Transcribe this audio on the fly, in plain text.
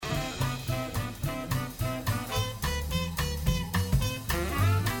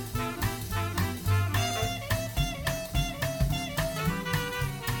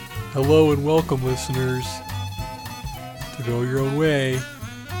Hello and welcome, listeners, to Go Your Own Way,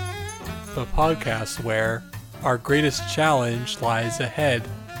 the podcast where our greatest challenge lies ahead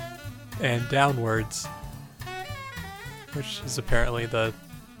and downwards, which is apparently the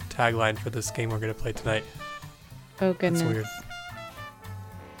tagline for this game we're going to play tonight. Oh, goodness. That's weird.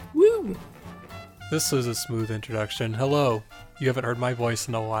 Woo! This was a smooth introduction. Hello. You haven't heard my voice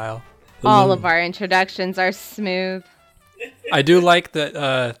in a while. All of our introductions are smooth. I do like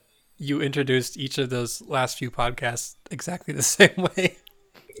that you introduced each of those last few podcasts exactly the same way.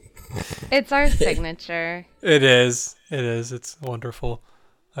 It's our signature. It is. It is. It's wonderful.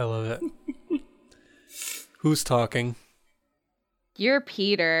 I love it. Who's talking? You're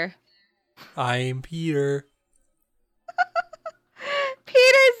Peter. I'm Peter.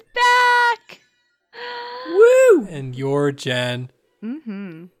 Peter's back! Woo! And you're Jen.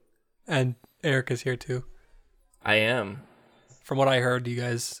 Mm-hmm. And Eric is here too. I am. From what I heard, you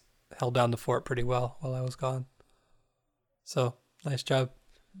guys held down the fort pretty well while I was gone. So, nice job.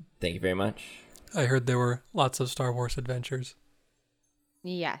 Thank you very much. I heard there were lots of Star Wars adventures.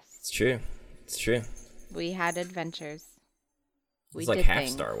 Yes. It's true. It's true. We had adventures. It's like did half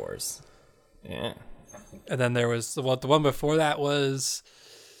things. Star Wars. Yeah. And then there was, the one before that was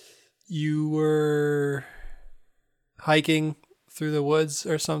you were hiking through the woods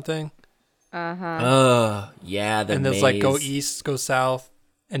or something. Uh-huh. Yeah, the And maze. there's like go east, go south.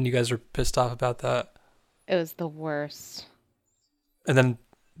 And you guys were pissed off about that. It was the worst. And then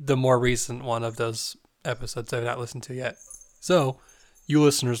the more recent one of those episodes I've not listened to yet. So, you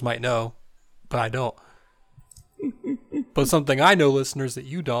listeners might know, but I don't. But something I know, listeners, that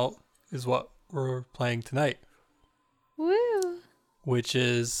you don't, is what we're playing tonight. Woo! Which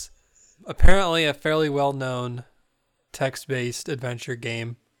is apparently a fairly well-known text-based adventure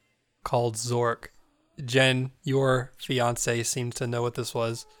game called Zork. Jen, your fiance, seems to know what this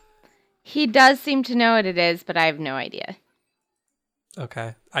was. He does seem to know what it is, but I have no idea.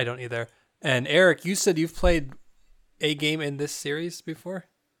 Okay, I don't either. And Eric, you said you've played a game in this series before?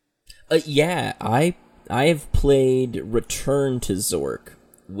 Yeah, I've played Return to Zork,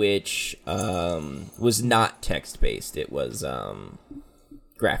 which was not text-based. It was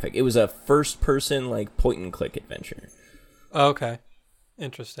graphic. It was a first-person, like, point-and-click adventure. Okay,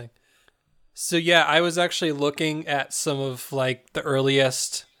 interesting. So yeah, I was actually looking at some of like the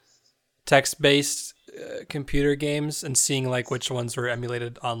earliest text-based computer games and seeing like which ones were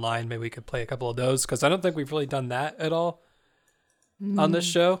emulated online. Maybe we could play a couple of those because I don't think we've really done that at all on this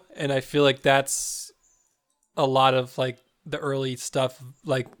show. And I feel like that's a lot of like the early stuff,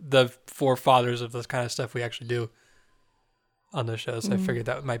 like the forefathers of this kind of stuff we actually do on the show. So I figured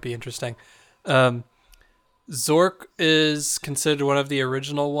that might be interesting. Zork is considered one of the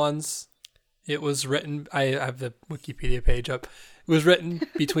original ones. It was written, I have the Wikipedia page up. It was written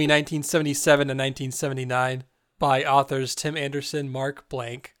between 1977 and 1979 by authors Tim Anderson, Mark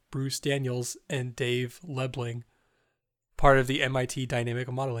Blank, Bruce Daniels, and Dave Lebling, part of the MIT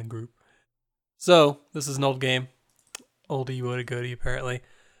Dynamic Modeling Group. So, this is an old game. Oldie woulda goodie, apparently.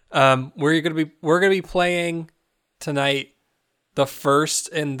 We're gonna be playing tonight the first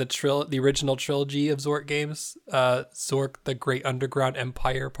in the original trilogy of Zork games, Zork: The Great Underground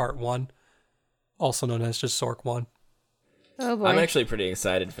Empire Part 1, also known as just Zork 1. Oh boy. I'm actually pretty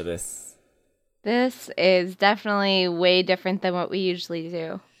excited for this. This is definitely way different than what we usually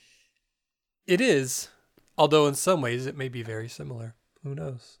do. It is, although in some ways it may be very similar. Who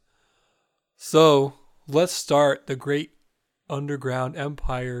knows? So, let's start The Great Underground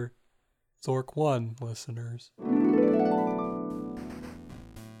Empire Zork 1, listeners.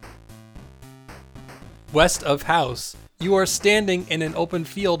 West of house. You are standing in an open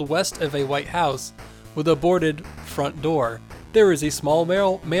field west of a white house with a boarded front door. There is a small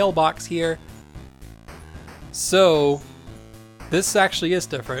mailbox here. So, this actually is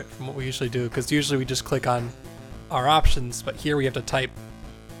different from what we usually do, because usually we just click on our options, but here we have to type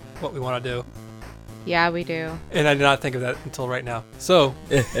what we want to do. Yeah, we do. And I did not think of that until right now. So,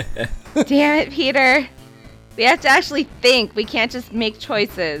 Damn it, Peter. We have to actually think. We can't just make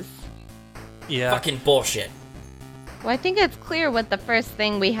choices. yeah. Fucking bullshit. Well, I think it's clear what the first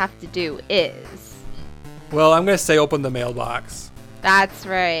thing we have to do is. Well, I'm going to say open the mailbox. That's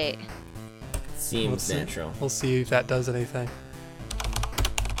right. Seems natural. We'll see if that does anything.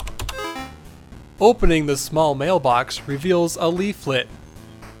 Opening the small mailbox reveals a leaflet.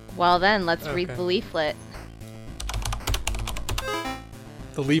 Well then, let's read Okay. the leaflet.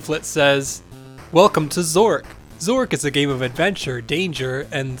 The leaflet says, "Welcome to Zork. Zork is a game of adventure, danger,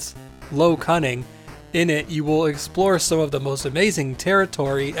 and low cunning. In it, you will explore some of the most amazing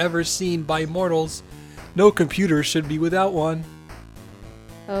territory ever seen by mortals. No computer should be without one."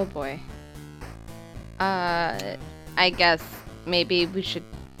 Oh boy. I guess maybe we should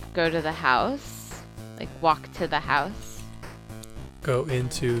go to the house. Like, walk to the house. Go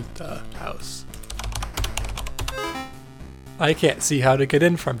into the house. I can't see how to get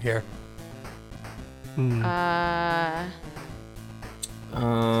in from here.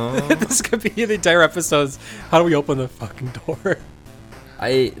 This could be the entire episode's how do we open the fucking door?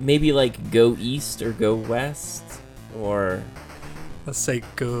 I maybe like go east or go west or Let's say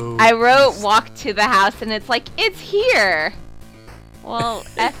go. I wrote walk to the house and it's like, it's here. Well,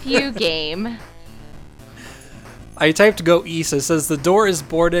 F you, game. I typed go east. It says the door is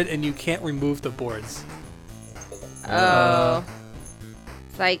boarded and you can't remove the boards. Oh.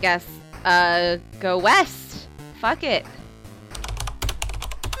 So I guess, go west. Fuck it.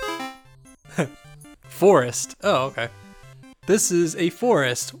 Forest. Oh, okay. This is a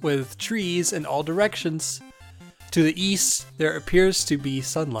forest with trees in all directions. To the east, there appears to be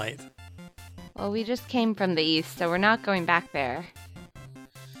sunlight. Well, we just came from the east, so we're not going back there.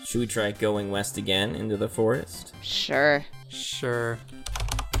 should we try going west again into the forest? Sure. Sure.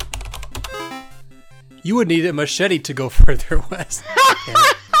 You would need a machete to go further west.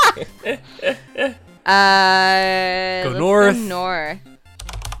 Go north. Go north.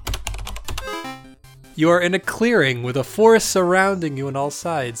 You are in a clearing with a forest surrounding you on all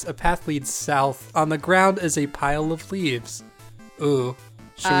sides. A path leads south. On the ground is a pile of leaves. Ooh.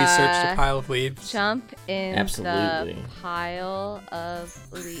 Should we search the pile of leaves? Jump in Absolutely. the pile of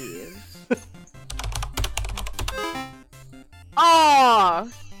leaves. Oh!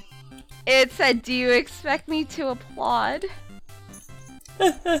 It said, do you expect me to applaud?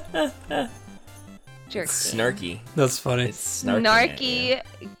 Jerk. Snarky. That's funny. It's snarky. at you.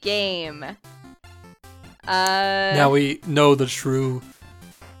 Snarky game. Now we know the true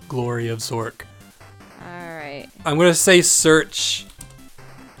glory of Zork. Alright. I'm gonna say search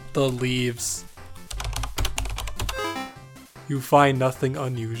the leaves. You find nothing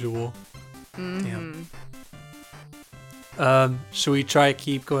unusual. Damn. Should we try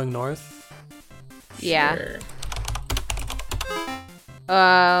keep going north? Yeah. Sure.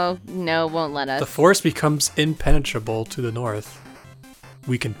 Oh, no, won't let us. The forest becomes impenetrable to the north.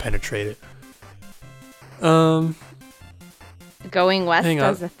 We can penetrate it. Going west Hang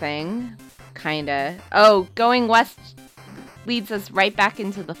on. does a thing. Kinda. Oh, going west leads us right back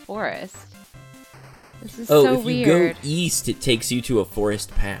into the forest. This is Oh, so if you go weird. east, it takes you to a forest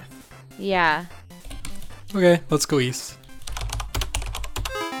path. Yeah. Okay, let's go east.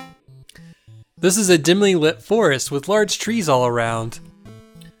 This is a dimly lit forest with large trees all around.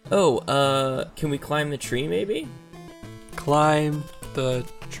 Oh, can we climb the tree maybe? Climb the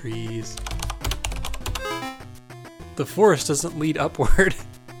trees. The forest doesn't lead upward.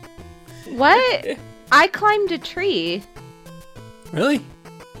 What? I climbed a tree. Really?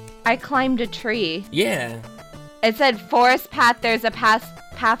 I climbed a tree. Yeah. It said forest path. There's a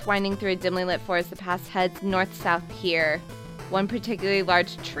path winding through a dimly lit forest. The path heads north-south here. One particularly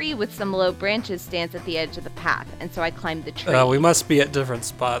large tree with some low branches stands at the edge of the path, and so I climbed the tree. We must be at different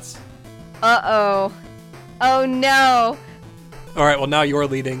spots. Uh-oh. Oh, no. All right, well, now you're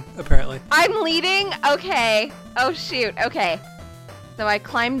leading, apparently. I'm leading? Okay. Oh, shoot. Okay. So I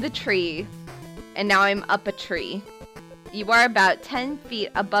climbed the tree, and now I'm up a tree. You are about 10 feet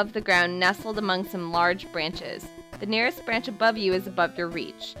above the ground, nestled among some large branches. The nearest branch above you is above your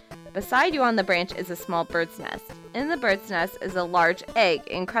reach. Beside you on the branch is a small bird's nest. In the bird's nest is a large egg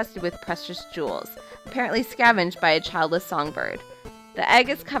encrusted with precious jewels, apparently scavenged by a childless songbird. The egg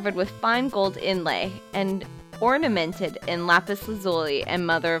is covered with fine gold inlay and ornamented in lapis lazuli and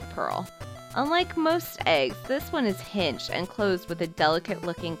mother of pearl. Unlike most eggs, this one is hinged and closed with a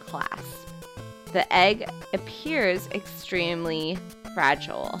delicate-looking clasp. The egg appears extremely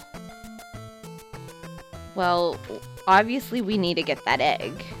fragile. Well, obviously we need to get that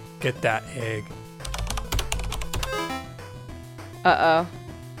egg. Get that egg. Uh-oh.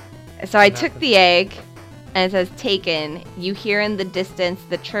 So I took the egg, and it says taken. You hear in the distance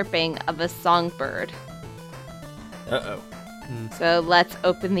the chirping of a songbird. Uh-oh. So let's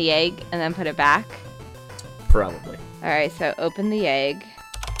open the egg and then put it back. Probably. Alright, so open the egg.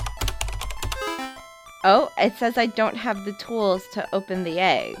 Oh, it says I don't have the tools to open the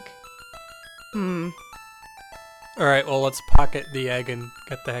egg. All right, well, let's pocket the egg and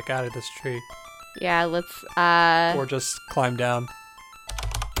get the heck out of this tree. Yeah, let's, Or just climb down.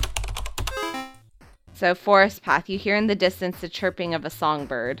 So, forest path. You hear in the distance the chirping of a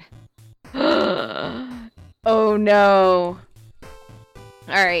songbird. Oh, no.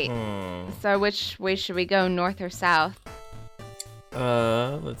 Alright, so which way should we go, north or south?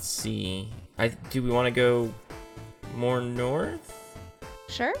 Let's see. Do we want to go more north?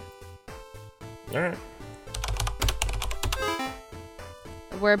 Sure. All right.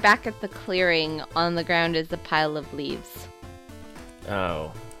 We're back at the clearing. On the ground is a pile of leaves.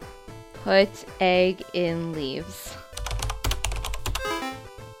 Oh. Put egg in leaves.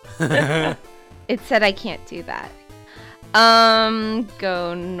 It said I can't do that.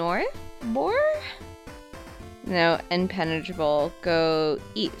 Go north more? No, impenetrable. Go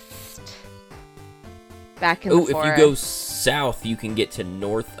east. Back in the forest. Oh, if you go south, you can get to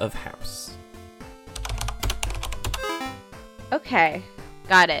north of house. Okay,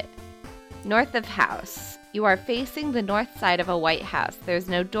 got it. North of house. You are facing the north side of a white house. There's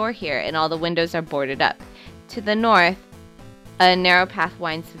no door here, and all the windows are boarded up. To the north, a narrow path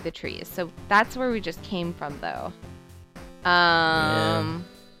winds through the trees. So that's where we just came from, though. Yeah.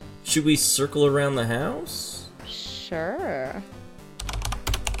 Should we circle around the house? Sure.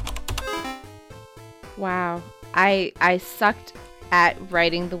 Wow. I sucked at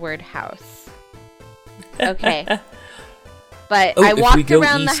writing the word house. Okay. But I walked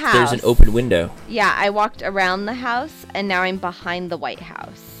around the house. There's an open window. Yeah, I walked around the house, and now I'm behind the White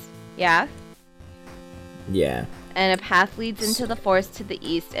House. Yeah? Yeah. And a path leads into the forest to the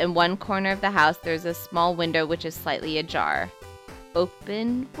east. In one corner of the house, there's a small window which is slightly ajar.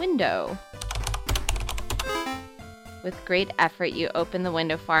 Open window. With great effort, you open the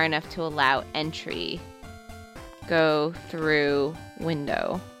window far enough to allow entry. Go through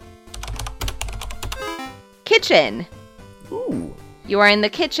window. Kitchen! Ooh. You are in the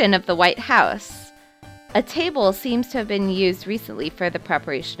kitchen of the White House. A table seems to have been used recently for the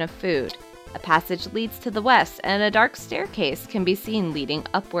preparation of food. A passage leads to the west, and a dark staircase can be seen leading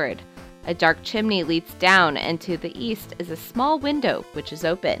upward. A dark chimney leads down, and to the east is a small window, which is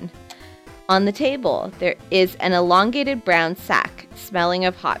open. On the table, there is an elongated brown sack, smelling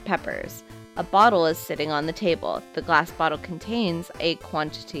of hot peppers. A bottle is sitting on the table. The glass bottle contains a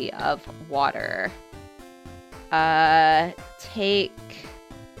quantity of water. Take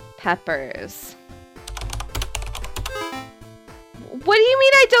peppers. What do you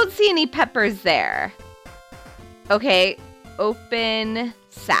mean I don't see any peppers there? Okay, open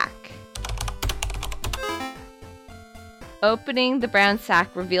sack. Opening the brown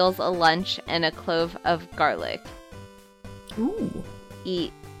sack reveals a lunch and a clove of garlic. Ooh.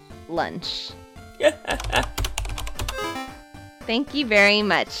 Eat lunch. Thank you very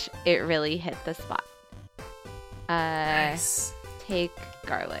much. It really hit the spot. Nice. Take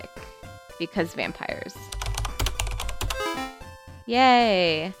garlic. Because vampires.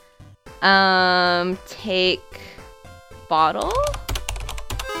 Yay. Take bottle.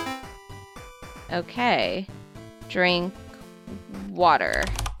 Okay. Drink water.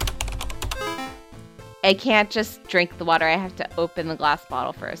 I can't just drink the water. I have to open the glass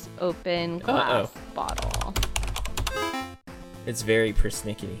bottle first. Open glass bottle. It's very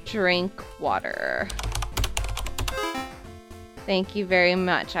persnickety. Drink water. Thank you very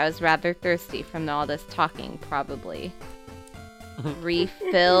much. I was rather thirsty from all this talking, probably.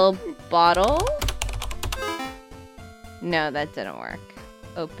 Refill bottle? No, that didn't work.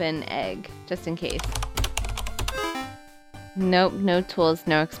 Open egg, just in case. Nope, no tools,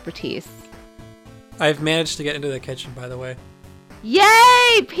 no expertise. I've managed to get into the kitchen, by the way.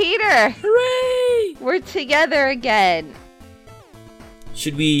 Yay, Peter! Hooray! We're together again.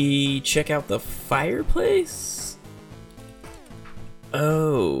 Should we check out the fireplace?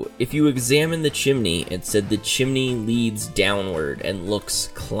 Oh, if you examine the chimney, it said the chimney leads downward and looks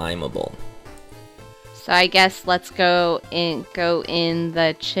climbable. So I guess let's go in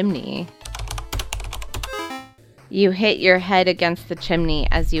the chimney. You hit your head against the chimney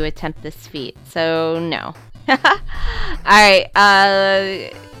as you attempt this feat, so no.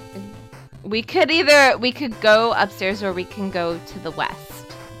 Alright, we could go upstairs or we can go to the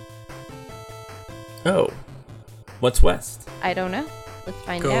west. Oh. What's west? I don't know. Let's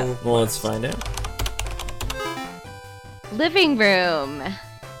find Go. out. Well, let's find out. Living room.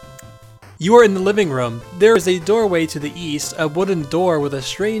 You are in the living room. There is a doorway to the east, a wooden door with a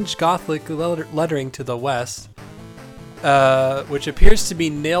strange Gothic lettering to the west, which appears to be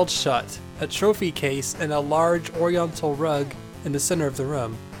nailed shut, a trophy case, and a large oriental rug in the center of the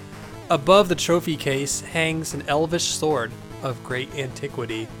room. Above the trophy case hangs an elvish sword of great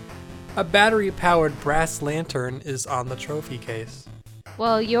antiquity. A battery-powered brass lantern is on the trophy case.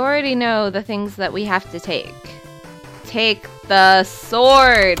 Well, you already know the things that we have to take. Take the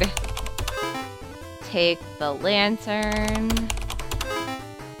sword. Take the lantern.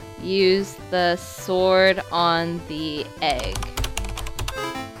 Use the sword on the egg.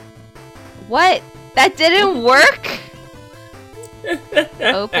 What? That didn't work?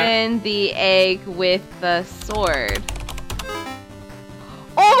 Open the egg with the sword.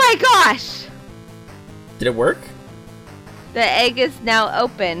 my gosh! Did it work? The egg is now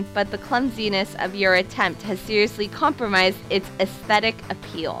open, but the clumsiness of your attempt has seriously compromised its aesthetic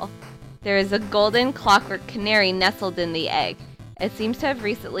appeal. There is a golden clockwork canary nestled in the egg. It seems to have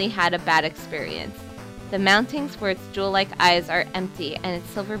recently had a bad experience. The mountings for its jewel-like eyes are empty, and its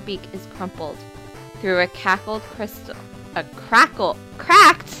silver beak is crumpled. Through a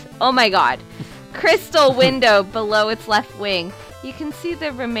crystal window below its left wing, you can see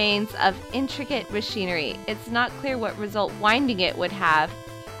the remains of intricate machinery. It's not clear what result winding it would have,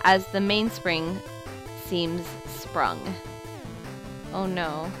 as the mainspring seems sprung. Oh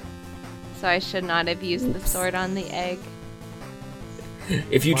no. So I should not have used the sword on the egg.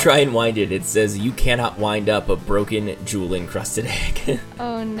 If you try and wind it, it says you cannot wind up a broken, jewel-encrusted egg.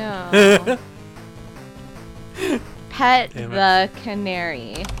 Oh no. Pet Damn it. the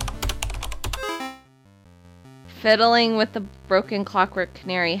canary. Fiddling with the broken clockwork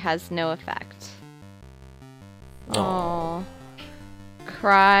canary has no effect. Oh.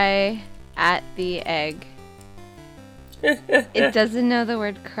 Cry at the egg. It doesn't know the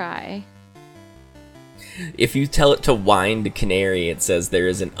word cry. If you tell it to wind the canary, it says there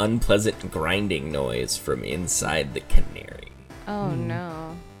is an unpleasant grinding noise from inside the canary. Oh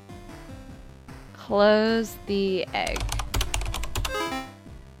no. Close the egg.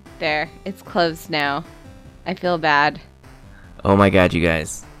 There, it's closed now. I feel bad. Oh my god, you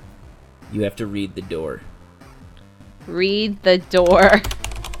guys. You have to read the door. Read the door.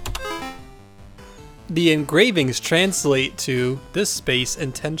 The engravings translate to this space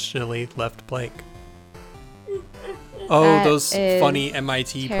intentionally left blank. Oh, That those is funny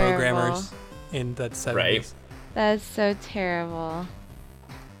MIT terrible. programmers in the 70s. Right. That's so terrible.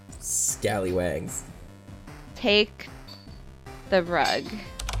 Scallywags. Take the rug.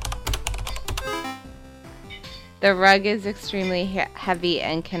 The rug is extremely heavy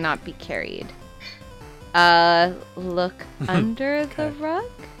and cannot be carried. Look under the rug?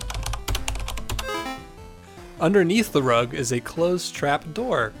 Underneath the rug is a closed trap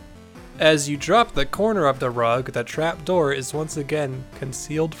door. As you drop the corner of the rug, the trap door is once again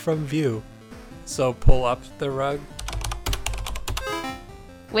concealed from view. So pull up the rug.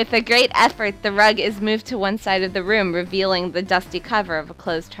 With a great effort, the rug is moved to one side of the room, revealing the dusty cover of a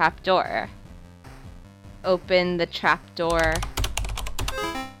closed trap door. Open the trap door.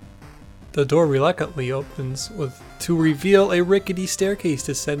 The door reluctantly opens to reveal a rickety staircase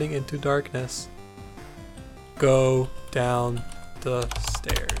descending into darkness. Go down the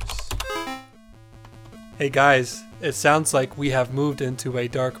stairs. Hey guys, it sounds like we have moved into a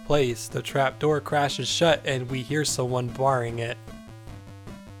dark place. The trap door crashes shut and we hear someone barring it.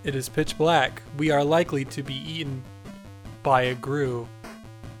 It is pitch black. We are likely to be eaten by a grue.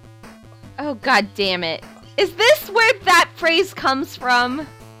 Oh, god damn it. Is this where that phrase comes from?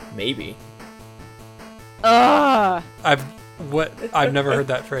 Maybe. Ugh. I've never heard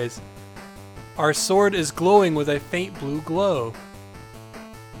that phrase. Our sword is glowing with a faint blue glow.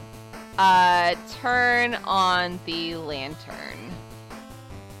 Turn on the lantern.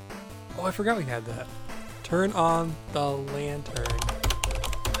 Oh, I forgot we had that. Turn on the lantern.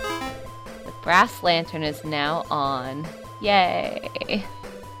 The brass lantern is now on. Yay.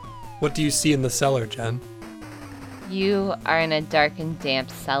 What do you see in the cellar, Jen? You are in a dark and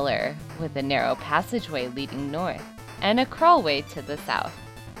damp cellar with a narrow passageway leading north and a crawlway to the south.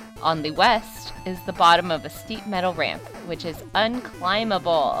 On the west is the bottom of a steep metal ramp, which is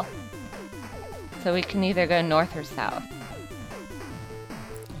unclimbable. So we can either go north or south.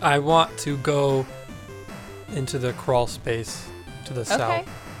 I want to go into the crawl space to the Okay. south.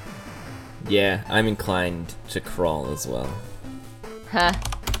 Yeah, I'm inclined to crawl as well. Huh.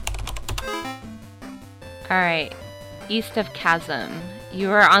 Alright. East of chasm.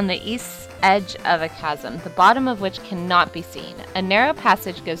 You are on the east edge of a chasm, the bottom of which cannot be seen. A narrow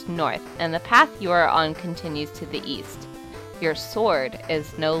passage goes north, and the path you are on continues to the east. Your sword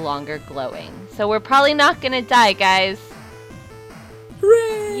is no longer glowing. So we're probably not gonna die, guys.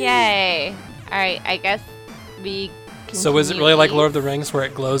 Hooray! Yay. Alright, I guess we continue So is it really like Lord of the east. Rings where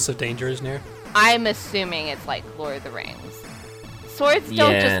it glows if danger is near? I'm assuming it's like Lord of the Rings. Swords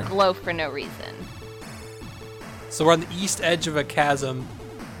don't Yeah. just glow for no reason. So we're on the east edge of a chasm,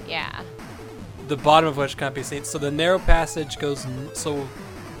 Yeah. the bottom of which can't be seen. So the narrow passage goes, so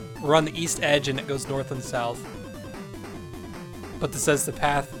we're on the east edge and it goes north and south. But this says the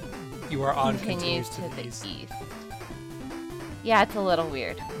path you are on continues to the east. Yeah, it's a little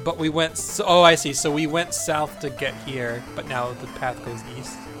weird. But we went, oh I see, so we went south to get here, but now the path goes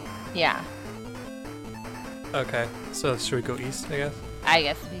east. Yeah. Okay, so should we go east, I guess? I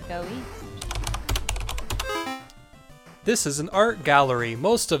guess we go east. This is an art gallery.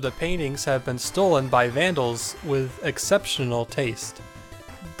 Most of the paintings have been stolen by vandals with exceptional taste.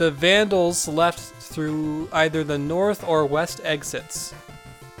 The vandals left through either the north or west exits.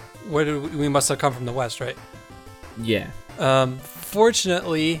 We must have come from the west, right? Yeah.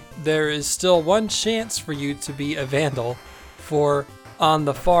 Fortunately, there is still one chance for you to be a vandal, for on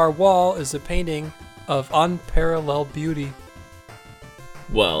the far wall is a painting of unparalleled beauty.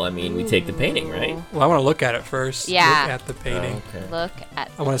 Well, I mean, we take the painting, right? Well, I want to look at it first. Yeah. Look at the painting. Oh, okay. Look at.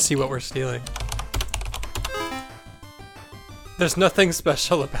 I want to see what we're stealing. There's nothing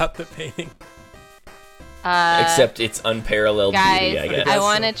special about the painting. Except it's unparalleled guys, beauty, I guess. I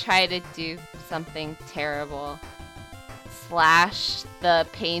want to try to do something terrible. Slash the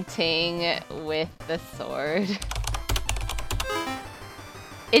painting with the sword.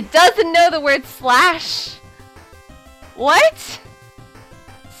 It doesn't know the word slash. What?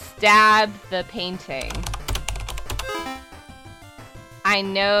 Stab the painting. I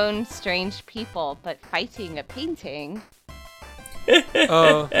known strange people, but fighting a painting.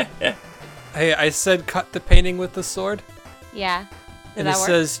 Oh. Hey, I said cut the painting with the sword. Yeah. And Does it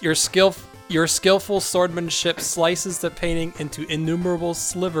that work? says your skillful swordsmanship slices the painting into innumerable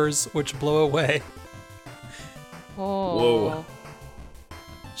slivers which blow away. Oh. Whoa.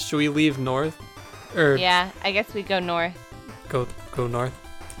 Should we leave north? Or Yeah, I guess we go north. go north?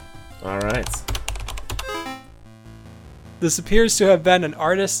 All right. This appears to have been an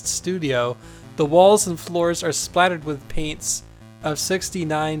artist's studio. The walls and floors are splattered with paints of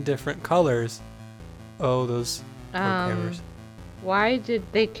 69 different colors. Oh, those programmers. Why did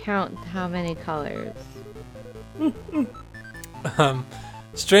they count how many colors?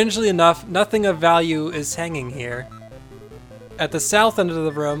 Strangely enough, nothing of value is hanging here. At the south end of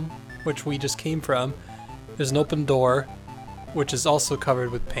the room, which we just came from, there's an open door, which is also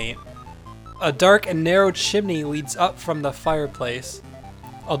covered with paint. A dark and narrow chimney leads up from the fireplace.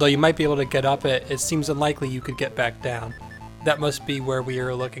 Although you might be able to get up it, it seems unlikely you could get back down. That must be where we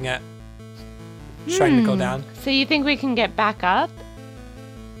are looking at. Trying to go down. So you think we can get back up?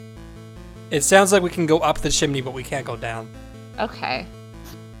 It sounds like we can go up the chimney, but we can't go down. Okay.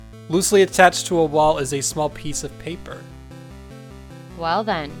 Loosely attached to a wall is a small piece of paper. Well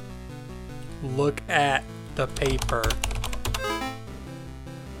then. Look at the paper.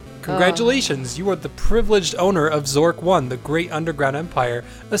 Congratulations, you are the privileged owner of Zork 1, the great underground empire,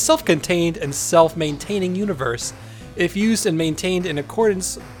 a self-contained and self-maintaining universe. If used and maintained in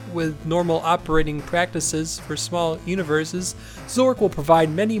accordance with normal operating practices for small universes, Zork will provide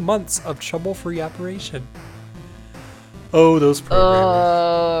many months of trouble-free operation. Oh, those programmers.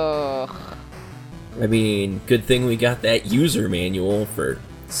 Oh. I mean, good thing we got that user manual for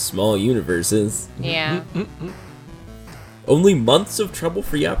small universes. Yeah. Only months of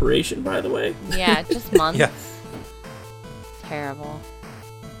trouble-free operation, by the way? Yeah, just months. Yeah. Terrible.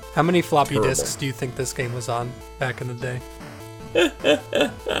 How many floppy Terrible. disks do you think this game was on back in the day?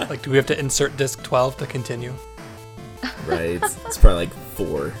 Like, do we have to insert disc 12 to continue? Right. It's probably like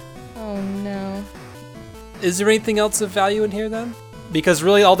 4. Oh no. Is there anything else of value in here then? Because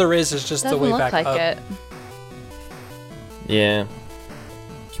really all there is just the Doesn't way look back like up. it. Yeah.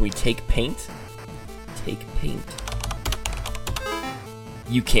 Can we take paint? Take paint.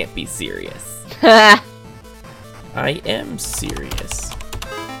 You can't be serious. I am serious.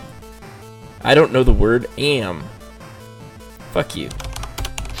 I don't know the word am. Fuck you.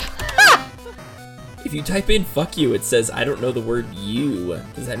 If you type in fuck you, it says I don't know the word you.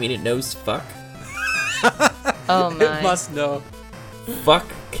 Does that mean it knows fuck? Oh my. It must know. Fuck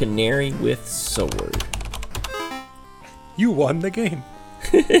canary with sword. You won the game.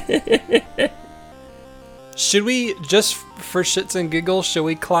 Should we, just for shits and giggles, should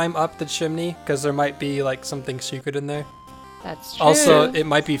we climb up the chimney? Because there might be like something secret in there. That's true. Also, it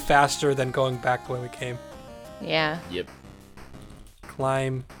might be faster than going back the way we came. Yeah. Yep.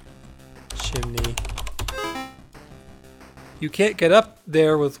 Climb chimney. You can't get up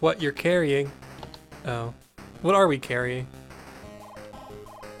there with what you're carrying. Oh. What are we carrying?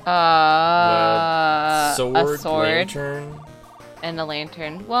 A sword lantern. and a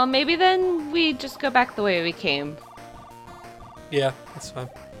lantern. Well, maybe then we just go back the way we came. Yeah, that's fine.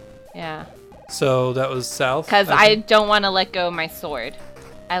 Yeah. So that was south? Because I I think? don't want to let go of my sword.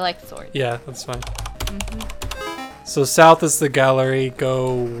 I like swords. Yeah, that's fine. So south is the gallery.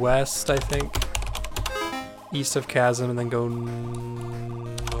 Go west, I think. East of chasm, and then go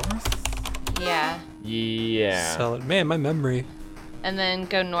north. Yeah. Yeah. Sell it. Man, my memory. And then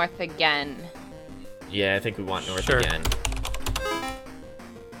go north again. Yeah, I think we want north Sure. again.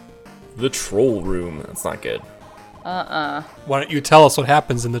 The troll room. That's not good. Uh-uh. Why don't you tell us what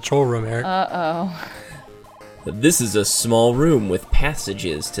happens in the troll room, Eric? Uh-oh. This is a small room with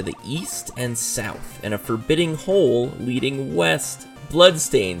passages to the east and south, and a forbidding hole leading west.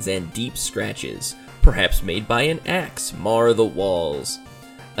 Bloodstains and deep scratches, perhaps made by an axe, mar the walls.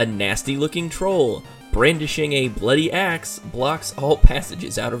 A nasty-looking troll, brandishing a bloody axe, blocks all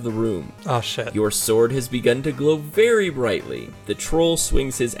passages out of the room. Oh, shit. Your sword has begun to glow very brightly. The troll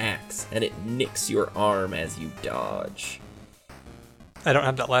swings his axe, and it nicks your arm as you dodge. I don't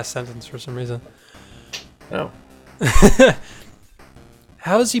have that last sentence for some reason. Oh.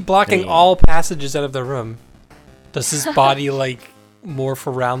 How is he blocking all passages out of the room? Does his body, morph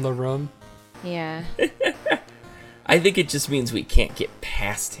around the room? Yeah. I think it just means we can't get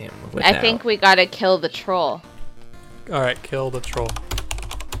past him without... I think we gotta kill the troll. Alright, kill the troll.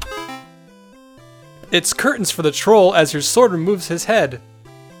 It's curtains for the troll as your sword removes his head.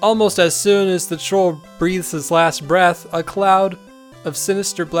 Almost as soon as the troll breathes his last breath, a cloud of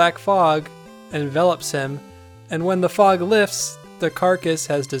sinister black fog envelops him, and when the fog lifts, the carcass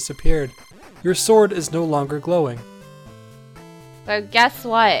has disappeared. Your sword is no longer glowing. So guess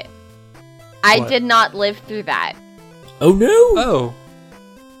what? I did not live through that. Oh no!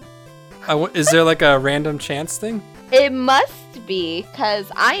 Oh. Is there a random chance thing? It must be,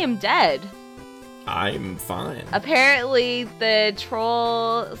 because I am dead. I'm fine. Apparently, the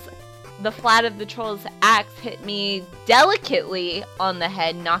flat of the troll's axe hit me delicately on the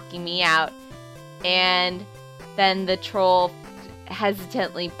head, knocking me out. And then the troll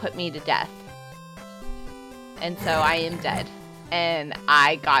hesitantly put me to death. And so I am dead. And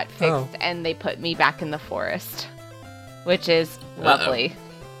I got fixed, and they put me back in the forest. Which is lovely.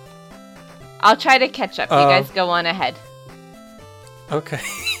 I'll try to catch up. You guys go on ahead. Okay.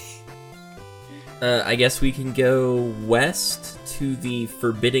 I guess we can go west to the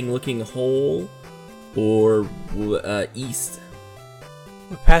forbidding-looking hole, or east.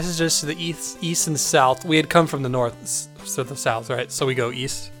 With passages to the east and south. We had come from the north to the south, right? So we go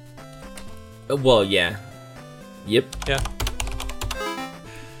east? Well, yeah. Yep. Yeah.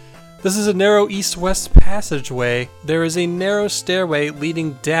 This is a narrow east-west passageway. There is a narrow stairway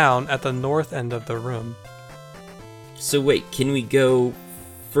leading down at the north end of the room. So wait, can we go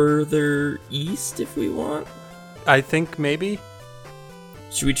further east if we want? I think maybe.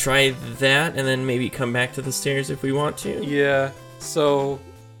 Should we try that and then maybe come back to the stairs if we want to? Yeah, so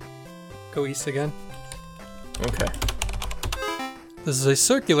go east again. Okay. This is a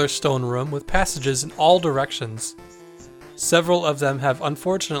circular stone room with passages in all directions. Several of them have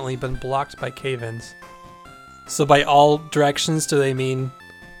unfortunately been blocked by cave-ins. So by all directions, do they mean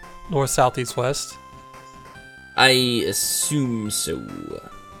north, south, east, west? I assume so.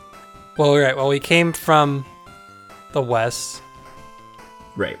 Well, right. Well, we came from the west.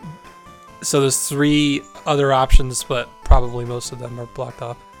 Right. So there's 3 other options, but probably most of them are blocked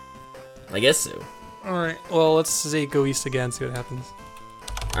off. I guess so. Alright, well, let's say go east again, see what happens.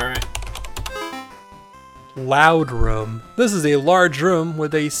 Alright. Loud room. This is a large room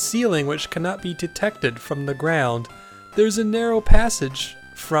with a ceiling which cannot be detected from the ground. There's a narrow passage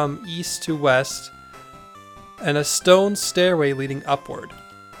from east to west and a stone stairway leading upward.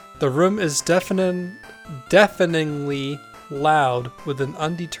 The room is deafeningly loud with an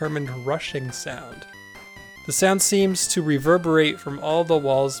undetermined rushing sound. The sound seems to reverberate from all the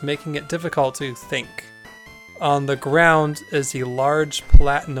walls, making it difficult to think. On the ground is a large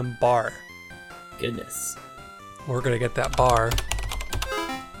platinum bar. Goodness. We're gonna get that bar.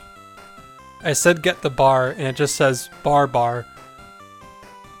 I said get the bar, and it just says bar.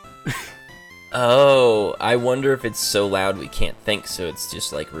 Oh, I wonder if it's so loud we can't think, so it's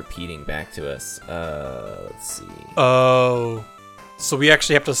just repeating back to us. Let's see. Oh. So we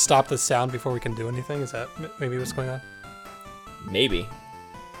actually have to stop the sound before we can do anything? Is that maybe what's going on? Maybe.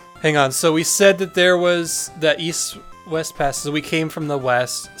 Hang on, so we said that there was that east-west passage, so we came from the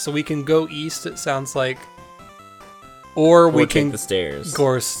west, so we can go east, it sounds like. Or we can take the stairs.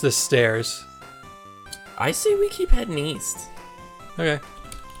 Go the stairs. I say we keep heading east. Okay.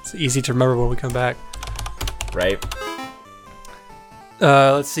 It's easy to remember when we come back. Right.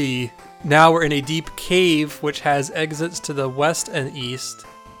 Let's see. Now we're in a deep cave which has exits to the west and east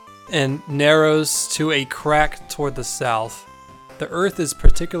and narrows to a crack toward the south. The earth is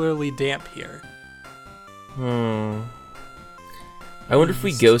particularly damp here. I wonder if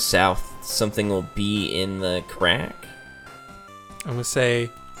we go south, something will be in the crack. I'm gonna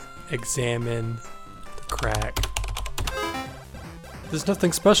say examine the crack. There's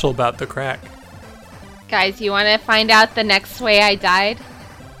nothing special about the crack. Guys, you want to find out the next way I died?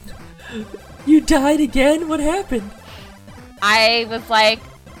 You died again? What happened? I was like,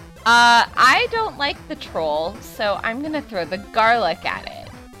 I don't like the troll, so I'm gonna throw the garlic at it.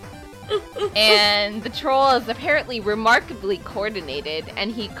 And the troll is apparently remarkably coordinated,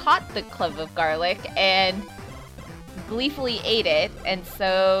 and he caught the clove of garlic and gleefully ate it, and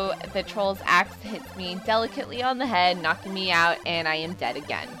so the troll's axe hits me delicately on the head, knocking me out, and I am dead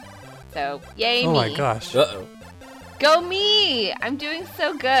again. So, yay Oh me. my gosh. Uh-oh. Go me! I'm doing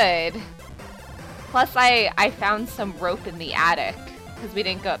so good. Plus, I found some rope in the attic, because we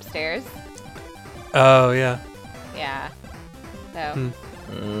didn't go upstairs. Oh yeah. Yeah. So,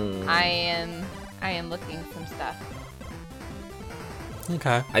 Mm. I am looking some stuff.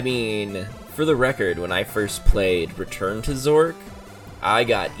 Okay. I mean, for the record, when I first played Return to Zork, I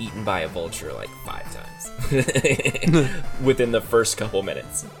got eaten by a vulture like 5 times within the first couple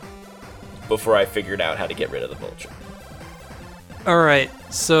minutes before I figured out how to get rid of the vulture. All right.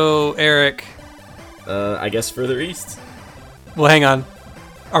 So Eric, I guess further east. well, hang on.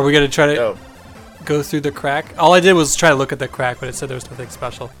 Are we gonna try to Oh. go through the crack? All I did was try to look at the crack, but it said there was nothing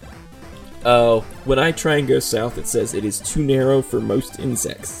special. Oh, when I try and go south, it says it is too narrow for most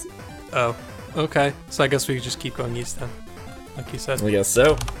insects. Oh. Okay. So I guess we just keep going east then, like you said. I guess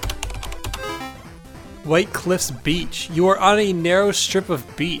so. White Cliffs Beach. You are on a narrow strip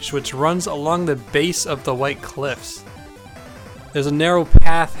of beach which runs along the base of the White Cliffs. There's a narrow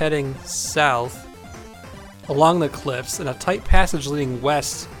path heading south along the cliffs and a tight passage leading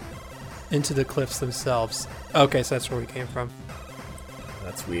west into the cliffs themselves. Okay, so that's where we came from.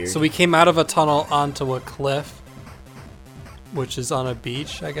 That's weird. So we came out of a tunnel onto a cliff, which is on a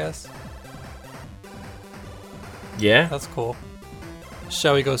beach, I guess. Yeah? That's cool.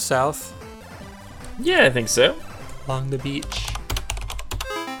 Shall we go south Yeah, I think so. along the beach?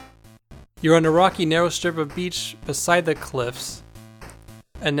 You're on a rocky, narrow strip of beach beside the cliffs.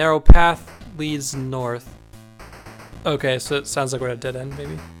 A narrow path leads north. Okay, so it sounds like we're at a dead end,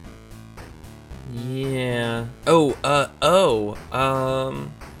 maybe. Yeah. I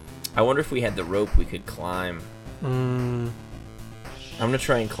wonder if we had the rope we could climb. I'm gonna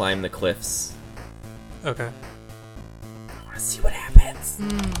try and climb the cliffs. Okay. I wanna see what happens.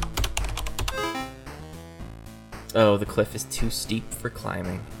 Oh, the cliff is too steep for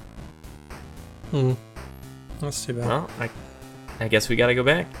climbing. That's too bad. Well, I guess we gotta go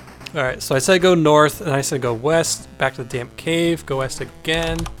back. Alright, so I said go north, and I said go west, back to the damp cave, go west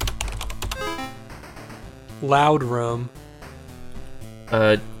again. Loud room.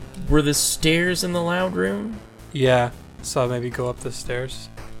 Were the stairs in the loud room? Yeah, so maybe go up the stairs.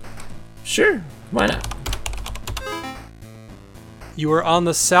 Sure, why not? You are on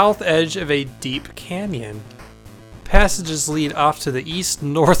the south edge of a deep canyon. Passages lead off to the east,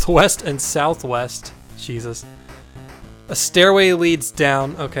 northwest, and southwest. Jesus. A stairway leads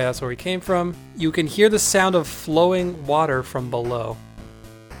down. Okay, that's where we came from. You can hear the sound of flowing water from below.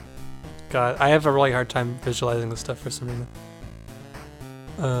 God, I have a really hard time visualizing this stuff for some reason.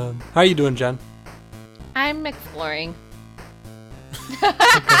 How are you doing, Jen? I'm exploring.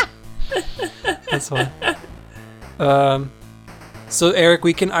 That's fine. So Eric,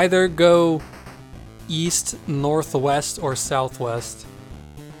 we can either go east, northwest, or southwest.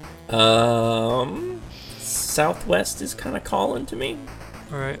 Southwest is kind of calling to me.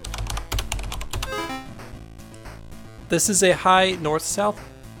 All right. This is a high north-south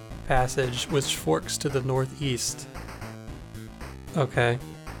passage which forks to the northeast. Okay.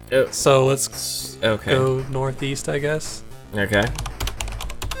 Oh, So let's okay. go northeast, I guess. Okay.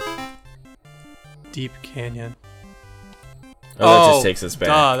 Deep canyon. Oh, that just takes us back.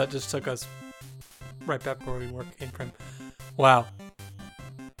 Duh, that just took us right back where we came from. Wow.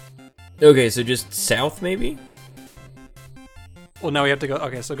 Okay, so just south, maybe? Well, now we have to go.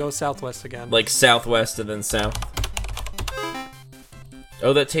 Okay, so go southwest again. Like southwest and then south.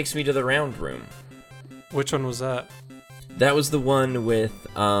 Oh, that takes me to the round room. Which one was that? That was the one with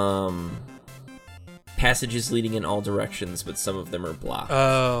passages leading in all directions, but some of them are blocked.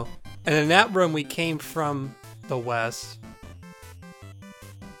 Oh. And in that room, we came from the west.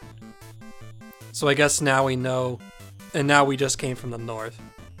 So I guess now we know. And now we just came from the north.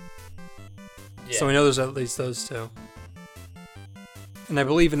 So we know there's at least those two. And I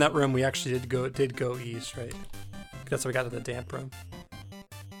believe in that room we actually did go east, right? That's how we got to the damp room.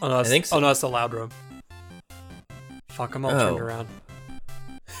 Oh no, that's, I think so. Oh no, that's the loud room. Fuck, I'm all turned Oh. around.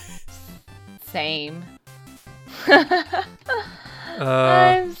 Same. Uh,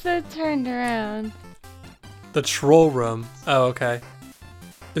 I'm so turned around. the troll room. Oh, okay.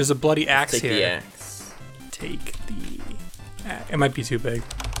 There's a bloody axe Take here. the axe. Take the axe. It might be too big.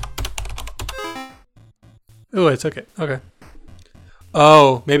 Oh, I took it. Okay.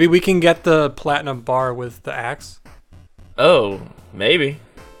 Oh, maybe we can get the platinum bar with the axe. Oh, maybe.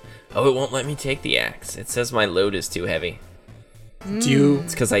 Oh, it won't let me take the axe. It says my load is too heavy. Do you?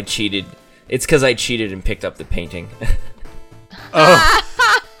 It's because I cheated. It's because I cheated and picked up the painting. Oh.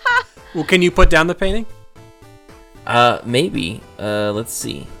 Well, can you put down the painting? Maybe. Let's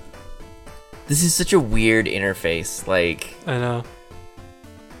see. This is such a weird interface. Like, I know.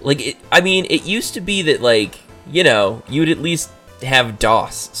 It used to be that, like, you know, you'd at least have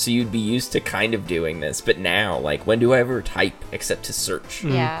DOS, so you'd be used to kind of doing this. But now, like, when do I ever type except to search?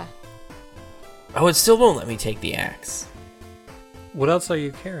 Yeah. Oh, it still won't let me take the axe. What else are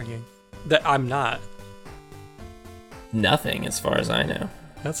you carrying? That I'm not. Nothing, as far as I know.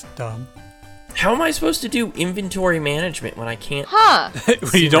 That's dumb. How am I supposed to do inventory management when I can't? Huh.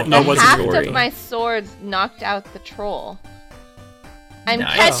 You don't know And what's half inventory. of my swords knocked out the troll. I'm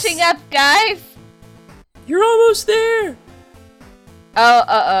Nice. catching up, guys. You're almost there.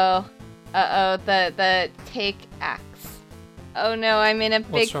 Oh, the take axe. Oh no, I'm in a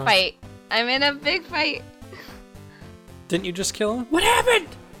What's big wrong? fight. I'm in a big fight. Didn't you just kill him? What happened?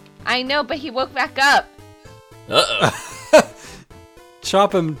 I know, but he woke back up. Uh-oh.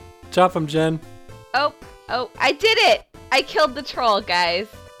 Chop him, Jen. Oh, I did it. I killed the troll, guys.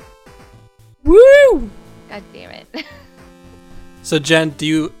 Woo! God damn it. So Jen, do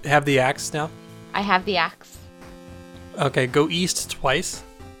you have the axe now? I have the axe. Okay, go east twice,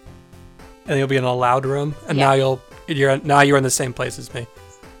 and you'll be in a loud room. And Yeah. now you're in the same place as me.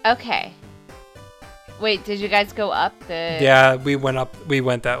 Okay. Wait, did you guys go up the... Yeah, we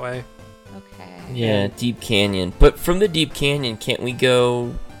went that way. Okay. Yeah, Deep Canyon. But from the Deep Canyon, can't we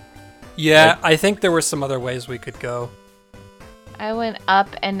go? Yeah, I think there were some other ways we could go. I went up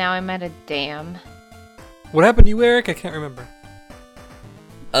and now I'm at a dam. What happened to you, Eric? I can't remember.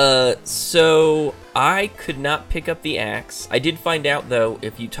 So I could not pick up the axe. I did find out, though,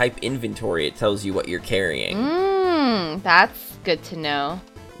 if you type inventory, it tells you what you're carrying. That's good to know.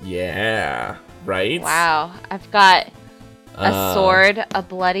 Yeah, right? Wow. I've got a Uh, sword, a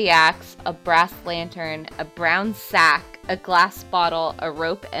bloody axe, a brass lantern, a brown sack, a glass bottle, a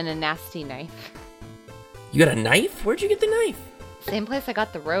rope, and a nasty knife. You got a knife? Where'd you get the knife? Same place I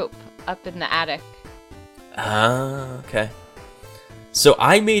got the rope, up in the attic. Okay. So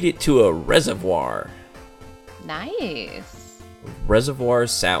I made it to a reservoir. Nice. Reservoir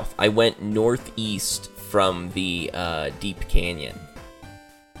South. I went northeast from the Deep Canyon.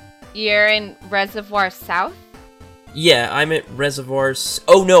 You're in Reservoir South? Yeah, I'm at Reservoirs.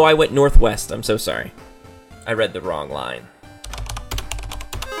 Oh no, I went northwest. I'm so sorry. I read the wrong line.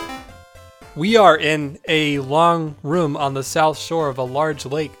 We are in a long room on the south shore of a large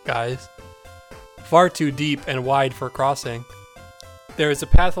lake, guys. Far too deep and wide for crossing. There is a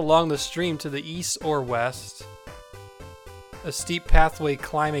path along the stream to the east or west. A steep pathway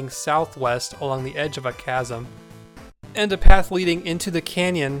climbing southwest along the edge of a chasm. And a path leading into the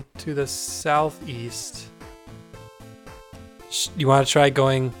canyon to the southeast. You want to try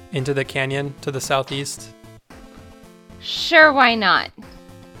going into the canyon to the southeast? Sure, why not?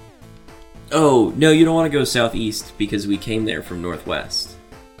 Oh, no, you don't want to go southeast because we came there from northwest.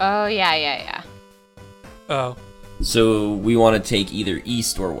 Oh, yeah. Oh, So we want to take either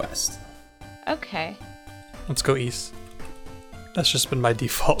east or west. Okay. let's go east. That's just been my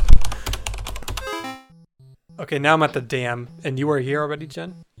default. Okay, now I'm at the dam, and you are here already,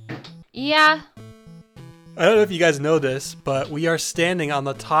 Jen? Yeah. I don't know if you guys know this, but we are standing on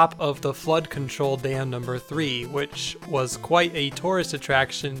the top of the flood control dam number 3, which was quite a tourist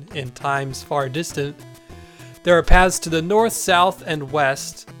attraction in times far distant. There are paths to the north, south, and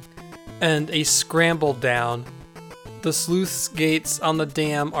west, and a scramble down. The sluice gates on the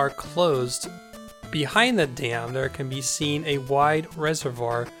dam are closed. Behind the dam, there can be seen a wide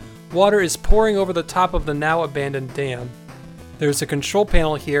reservoir. Water is pouring over the top of the now abandoned dam. There's a control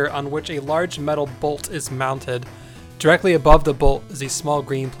panel here on which a large metal bolt is mounted. Directly above the bolt is a small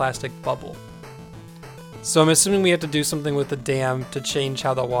green plastic bubble. So I'm assuming we have to do something with the dam to change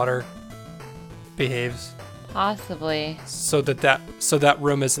how the water behaves, Possibly. so that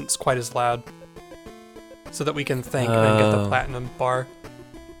room isn't quite as loud, so that we can think and then get the Oh. platinum bar.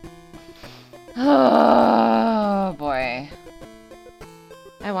 Oh, boy.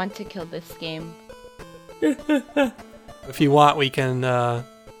 I want to kill this game. If you want, we can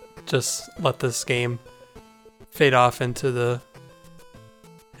just let this game fade off into the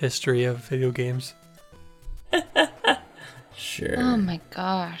history of video games. Sure. Oh my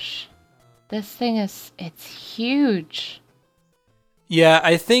gosh. This thing it's huge. Yeah,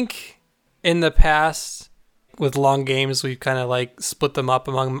 I think in the past with long games, we've kind of like split them up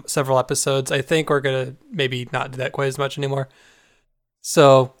among several episodes. I think we're going to maybe not do that quite as much anymore.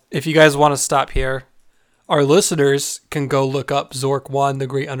 So if you guys want to stop here, our listeners can go look up Zork 1, The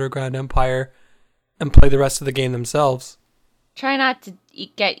Great Underground Empire, and play the rest of the game themselves. Try not to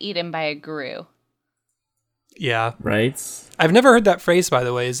get eaten by a Gru. Yeah. Right? I've never heard that phrase, by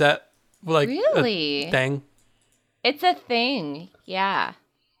the way. Is that like Really? a thing? It's a thing. Yeah.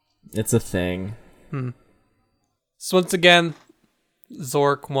 It's a thing. So once again,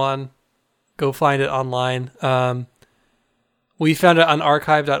 Zork 1. Go find it online. We found it on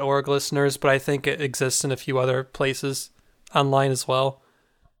archive.org, listeners, but I think it exists in a few other places online as well.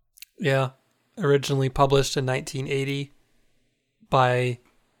 Yeah. Originally published in 1980 by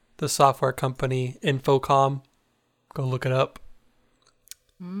the software company Infocom. Go look it up.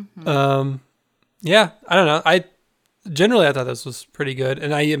 Yeah, I don't know. I thought this was pretty good.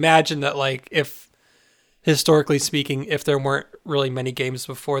 And I imagine that, like, if, historically speaking, if there weren't really many games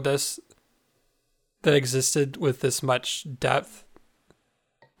before this that existed with this much depth,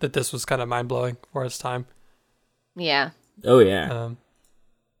 that this was kind of mind-blowing for its time. Yeah. Oh, yeah.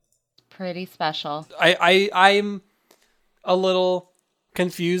 Pretty special. I'm a little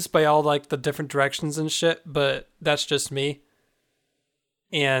confused by all, like, the different directions and shit, but that's just me.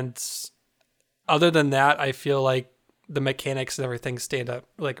 And other than that, I feel like the mechanics and everything stand up,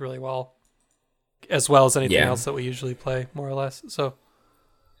 like, really well as anything else that we usually play, more or less.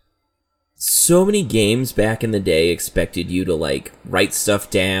 So many games back in the day expected you to, like, write stuff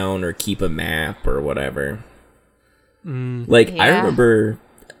down or keep a map or whatever. I remember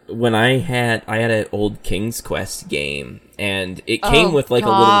when I had an old King's Quest game, and it came with, like, a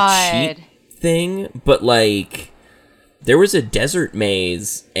little cheat thing, but, like, there was a desert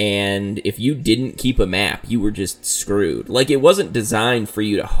maze, and if you didn't keep a map, you were just screwed. Like, it wasn't designed for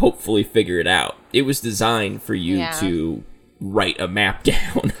you to hopefully figure it out. It was designed for you to write a map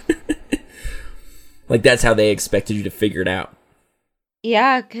down. Like, that's how they expected you to figure it out.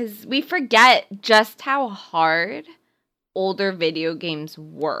 Yeah, because we forget just how hard older video games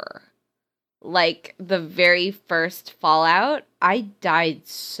were. Like, the very first Fallout, I died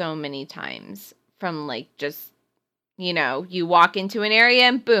so many times from, like, just, you know, you walk into an area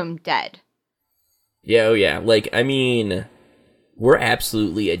and boom, dead. Yeah, oh yeah. Like, I mean, we're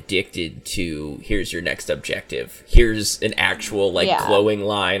absolutely addicted to, here's your next objective. Here's an actual, like, glowing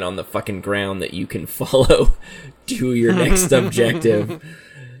line on the fucking ground that you can follow to your next objective.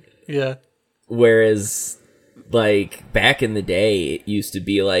 Yeah. Whereas, like, back in the day, it used to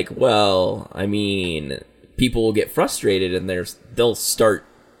be like, well, I mean, people will get frustrated and they'll start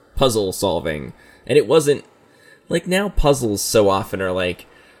puzzle solving. And it wasn't, like, now puzzles so often are like,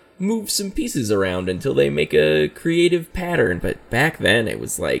 move some pieces around until they make a creative pattern. But back then, it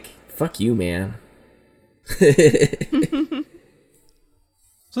was like, fuck you, man. So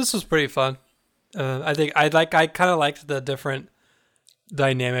this was pretty fun. I think I kind of liked the different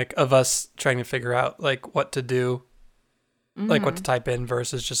dynamic of us trying to figure out, like, what to do, like what to type in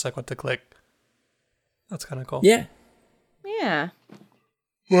versus just like what to click. That's kind of cool. Yeah. Yeah.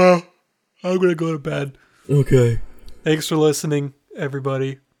 Well, I'm gonna go to bed. Okay. Thanks for listening,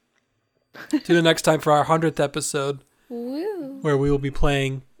 everybody. Tune in next time for our 100th episode, where we will be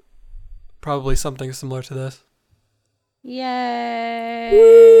playing probably something similar to this. Yay!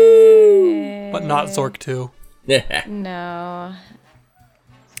 Woo! But not Zork 2. No.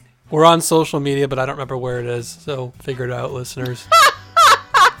 We're on social media, but I don't remember where it is, so figure it out, listeners.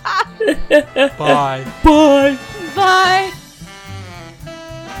 Bye. Bye. Bye.